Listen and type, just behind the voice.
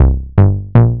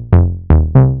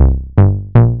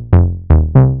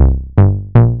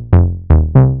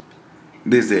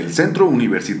Desde el Centro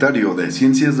Universitario de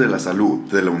Ciencias de la Salud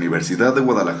de la Universidad de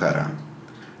Guadalajara,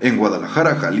 en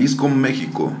Guadalajara, Jalisco,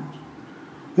 México.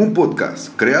 Un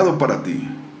podcast creado para ti,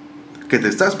 que te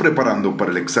estás preparando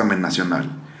para el examen nacional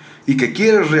y que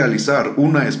quieres realizar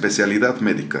una especialidad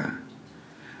médica.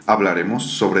 Hablaremos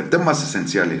sobre temas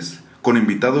esenciales con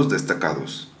invitados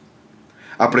destacados.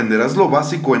 Aprenderás lo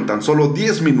básico en tan solo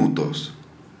 10 minutos,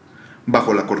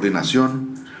 bajo la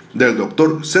coordinación del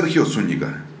Dr. Sergio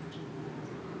Zúñiga.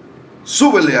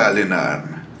 ¡Súbele al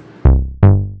ENARM!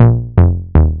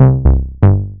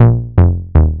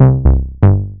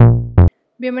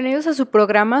 Bienvenidos a su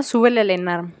programa Súbele al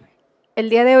ENARM.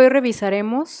 El día de hoy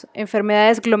revisaremos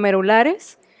enfermedades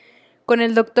glomerulares con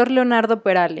el Dr. Leonardo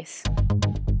Perales.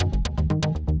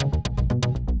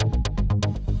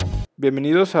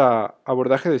 Bienvenidos a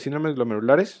abordaje de síndromes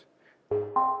glomerulares.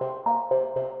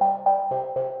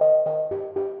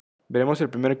 Veremos el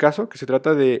primer caso, que se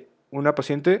trata de una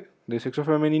paciente de sexo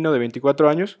femenino de 24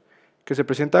 años que se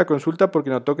presenta a consulta porque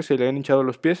notó que se le habían hinchado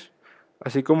los pies,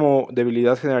 así como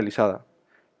debilidad generalizada.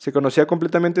 Se conocía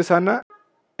completamente sana.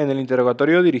 En el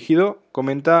interrogatorio dirigido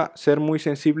comenta ser muy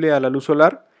sensible a la luz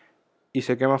solar y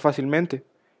se quema fácilmente.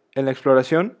 En la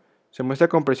exploración se muestra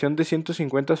compresión de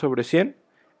 150/100,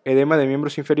 edema de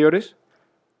miembros inferiores,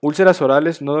 úlceras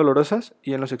orales no dolorosas,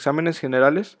 y en los exámenes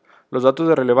generales los datos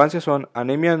de relevancia son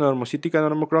anemia normocítica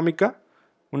normocrómica,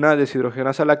 una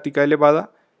deshidrogenasa láctica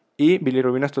elevada y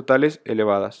bilirrubinas totales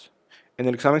elevadas. En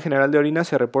el examen general de orina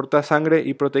se reporta sangre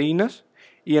y proteínas,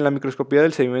 y en la microscopía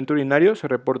del sedimento urinario se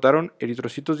reportaron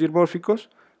eritrocitos dimórficos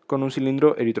con un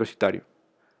cilindro eritrocitario.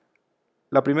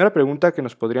 La primera pregunta que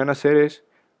nos podrían hacer es: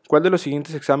 ¿cuál de los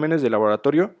siguientes exámenes de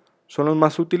laboratorio son los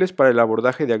más útiles para el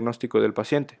abordaje diagnóstico del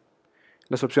paciente?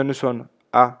 Las opciones son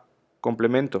A.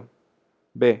 Complemento,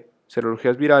 B.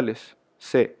 Serologías virales,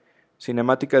 C.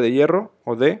 Cinemática de hierro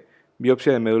o D.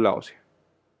 Biopsia de médula ósea.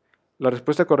 La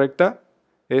respuesta correcta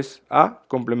es A.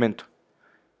 Complemento.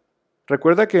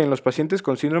 Recuerda que en los pacientes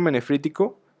con síndrome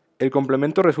nefrítico, el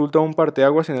complemento resulta un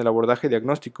parteaguas en el abordaje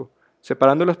diagnóstico,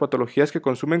 separando las patologías que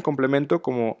consumen complemento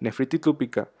como nefritis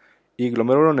lúpica y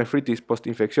glomerulonefritis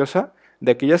postinfecciosa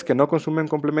de aquellas que no consumen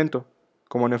complemento,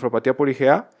 como nefropatía por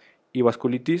IgA y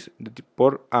vasculitis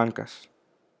por ANCAS.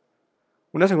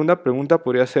 Una segunda pregunta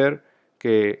podría ser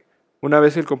que, una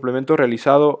vez el complemento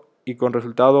realizado y con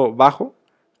resultado bajo,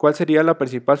 ¿cuál sería la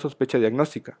principal sospecha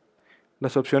diagnóstica?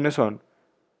 Las opciones son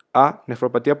A.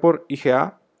 Nefropatía por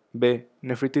IgA, B.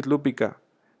 Nefritis lúpica,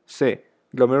 C.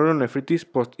 Glomerulonefritis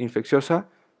postinfecciosa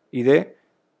y D.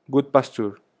 Good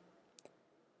pasture.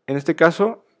 En este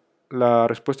caso, la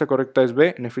respuesta correcta es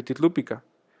B. Nefritis lúpica.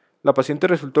 La paciente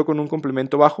resultó con un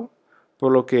complemento bajo,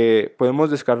 por lo que podemos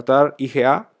descartar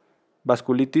IgA,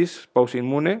 vasculitis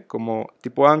pausinmune como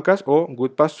tipo ANCAS o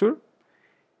Good pasture.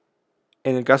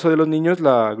 En el caso de los niños,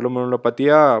 la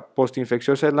glomerulopatía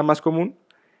postinfecciosa es la más común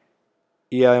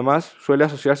y además suele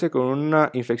asociarse con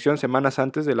una infección semanas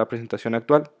antes de la presentación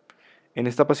actual. En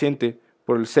esta paciente,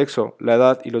 por el sexo, la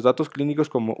edad y los datos clínicos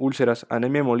como úlceras,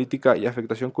 anemia hemolítica y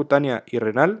afectación cutánea y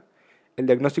renal, el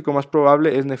diagnóstico más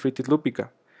probable es nefritis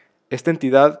lúpica. Esta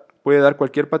entidad puede dar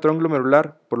cualquier patrón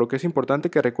glomerular, por lo que es importante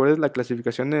que recuerdes la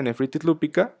clasificación de nefritis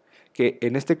lúpica, que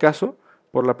en este caso,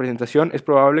 por la presentación, es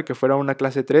probable que fuera una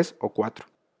clase 3 o 4.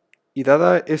 Y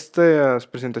dada estas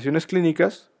presentaciones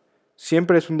clínicas,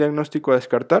 siempre es un diagnóstico a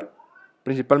descartar,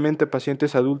 principalmente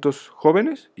pacientes adultos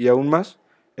jóvenes y aún más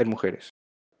en mujeres.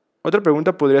 Otra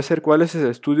pregunta podría ser: ¿cuál es el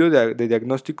estudio de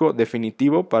diagnóstico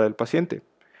definitivo para el paciente?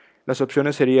 Las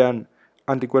opciones serían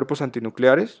anticuerpos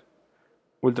antinucleares,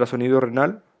 ultrasonido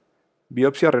renal,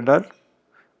 biopsia renal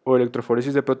o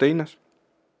electroforesis de proteínas.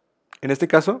 En este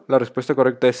caso, la respuesta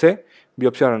correcta es C.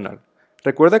 Biopsia renal.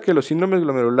 Recuerda que los síndromes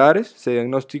glomerulares se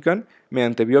diagnostican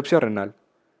mediante biopsia renal,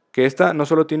 que esta no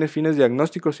solo tiene fines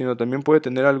diagnósticos, sino también puede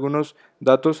tener algunos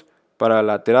datos para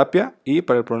la terapia y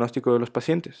para el pronóstico de los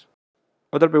pacientes.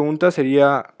 Otra pregunta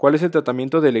sería: ¿cuál es el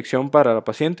tratamiento de elección para la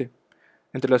paciente?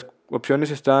 Entre las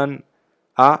opciones están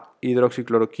A.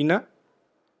 Hidroxicloroquina,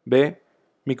 B.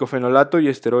 Micofenolato y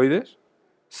esteroides,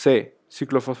 C.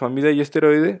 Ciclofosfamida y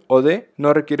esteroide, o D.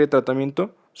 No requiere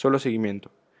tratamiento, solo seguimiento.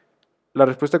 La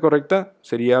respuesta correcta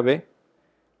sería B.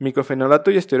 Micofenolato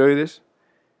y esteroides.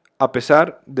 A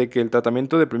pesar de que el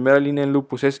tratamiento de primera línea en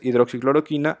lupus es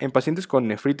hidroxicloroquina, en pacientes con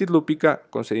nefritis lúpica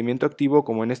con sedimento activo,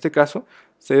 como en este caso,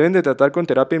 se deben de tratar con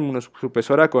terapia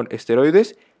inmunosupresora con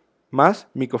esteroides más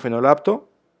micofenolato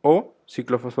o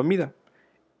ciclofosfamida.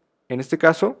 En este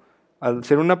caso, al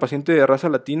ser una paciente de raza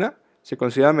latina, se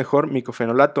considera mejor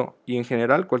micofenolato, y en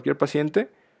general cualquier paciente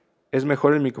es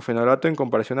mejor el micofenolato en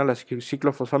comparación a la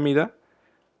ciclofosfamida,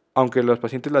 aunque los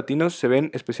pacientes latinos se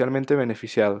ven especialmente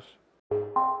beneficiados.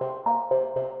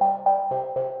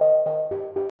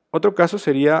 Otro caso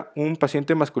sería un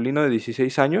paciente masculino de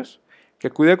 16 años que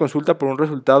acude a consulta por un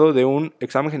resultado de un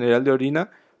examen general de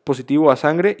orina positivo a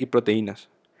sangre y proteínas.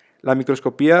 La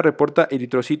microscopía reporta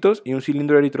eritrocitos y un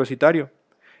cilindro eritrocitario.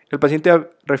 El paciente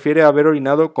refiere haber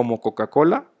orinado como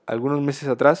Coca-Cola algunos meses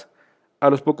atrás, a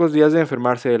los pocos días de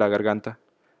enfermarse de la garganta.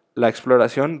 La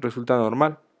exploración resulta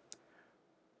normal.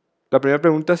 La primera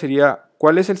pregunta sería,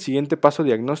 ¿cuál es el siguiente paso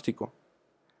diagnóstico?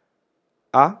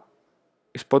 A.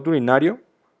 Spot urinario.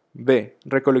 B.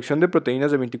 Recolección de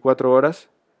proteínas de 24 horas.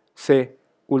 C.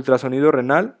 Ultrasonido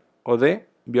renal. O D.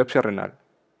 Biopsia renal.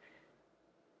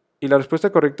 Y la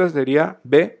respuesta correcta sería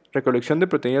B. Recolección de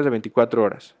proteínas de 24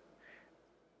 horas.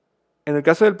 En el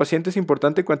caso del paciente es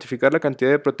importante cuantificar la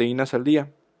cantidad de proteínas al día.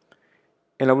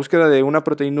 En la búsqueda de una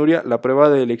proteinuria, la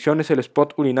prueba de elección es el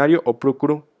spot urinario o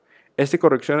PRU-CRU. Este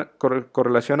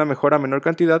correlaciona mejor a menor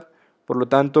cantidad, por lo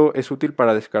tanto es útil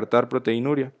para descartar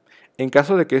proteinuria. En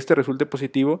caso de que este resulte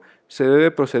positivo, se debe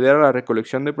proceder a la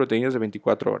recolección de proteínas de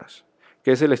 24 horas,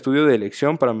 que es el estudio de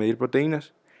elección para medir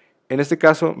proteínas. En este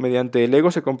caso, mediante el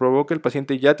EGO se comprobó que el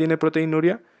paciente ya tiene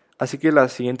proteinuria, así que la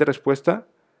siguiente respuesta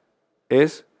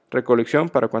es recolección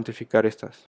para cuantificar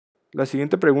estas. La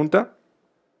siguiente pregunta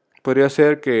podría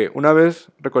ser que una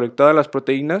vez recolectadas las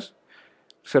proteínas,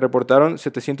 se reportaron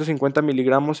 750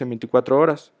 miligramos en 24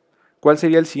 horas. ¿Cuál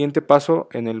sería el siguiente paso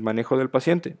en el manejo del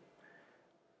paciente?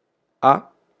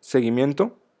 A.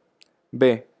 Seguimiento.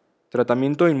 B.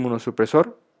 Tratamiento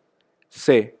inmunosupresor.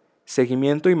 C.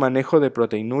 Seguimiento y manejo de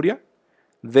proteinuria.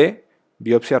 D.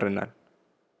 Biopsia renal.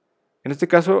 En este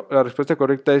caso, la respuesta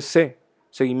correcta es C.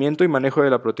 Seguimiento y manejo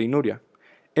de la proteinuria.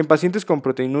 En pacientes con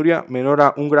proteinuria menor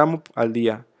a 1 gramo al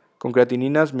día, con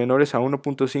creatininas menores a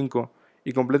 1.5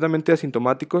 y completamente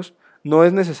asintomáticos, no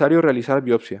es necesario realizar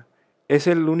biopsia. Es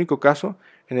el único caso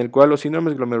en el cual los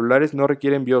síndromes glomerulares no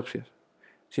requieren biopsias,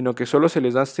 sino que solo se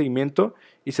les da seguimiento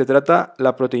y se trata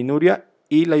la proteinuria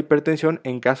y la hipertensión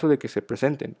en caso de que se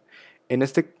presenten. En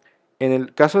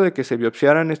el caso de que se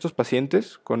biopsiaran estos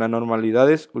pacientes con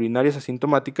anormalidades urinarias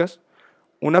asintomáticas,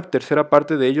 una tercera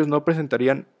parte de ellos no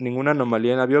presentarían ninguna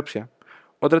anomalía en la biopsia.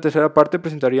 Otra tercera parte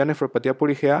presentaría nefropatía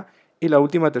por IgA y la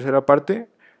última tercera parte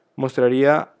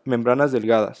mostraría membranas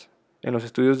delgadas en los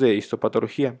estudios de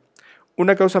histopatología.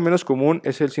 Una causa menos común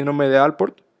es el síndrome de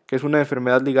Alport, que es una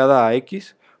enfermedad ligada a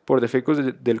X por defectos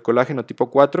del colágeno tipo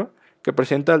 4 que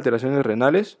presenta alteraciones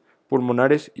renales,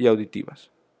 pulmonares y auditivas.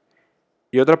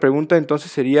 Y otra pregunta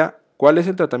entonces sería, ¿cuál es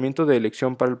el tratamiento de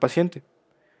elección para el paciente?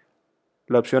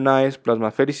 La opción A es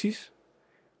plasmaféresis,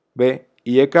 B,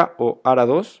 IECA o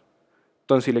ARA2,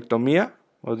 tonsilectomía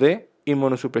o D,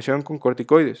 inmunosupresión con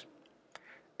corticoides.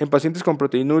 En pacientes con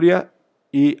proteinuria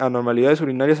y anormalidades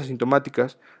urinarias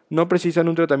asintomáticas no precisan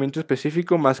un tratamiento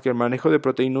específico más que el manejo de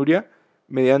proteinuria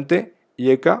mediante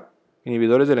IECA,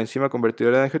 inhibidores de la enzima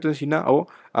convertidora de angiotensina, o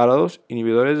ARA2,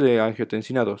 inhibidores de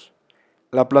angiotensina 2.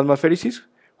 La plasmaféresis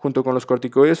junto con los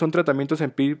corticoides son tratamientos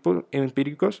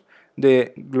empíricos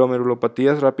de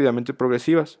glomerulopatías rápidamente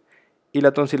progresivas, y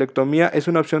la tonsilectomía es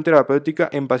una opción terapéutica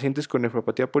en pacientes con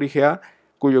nefropatía por IgA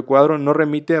cuyo cuadro no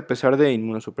remite a pesar de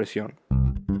inmunosupresión.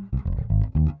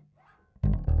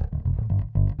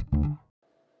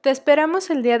 Te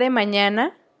esperamos el día de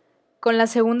mañana con la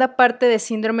segunda parte de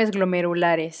síndromes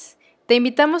glomerulares. Te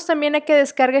invitamos también a que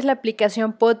descargues la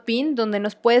aplicación Podbean, donde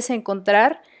nos puedes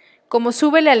encontrar como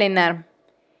Súbele al ENARM.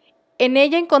 En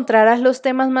ella encontrarás los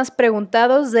temas más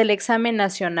preguntados del examen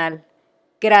nacional.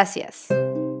 Gracias.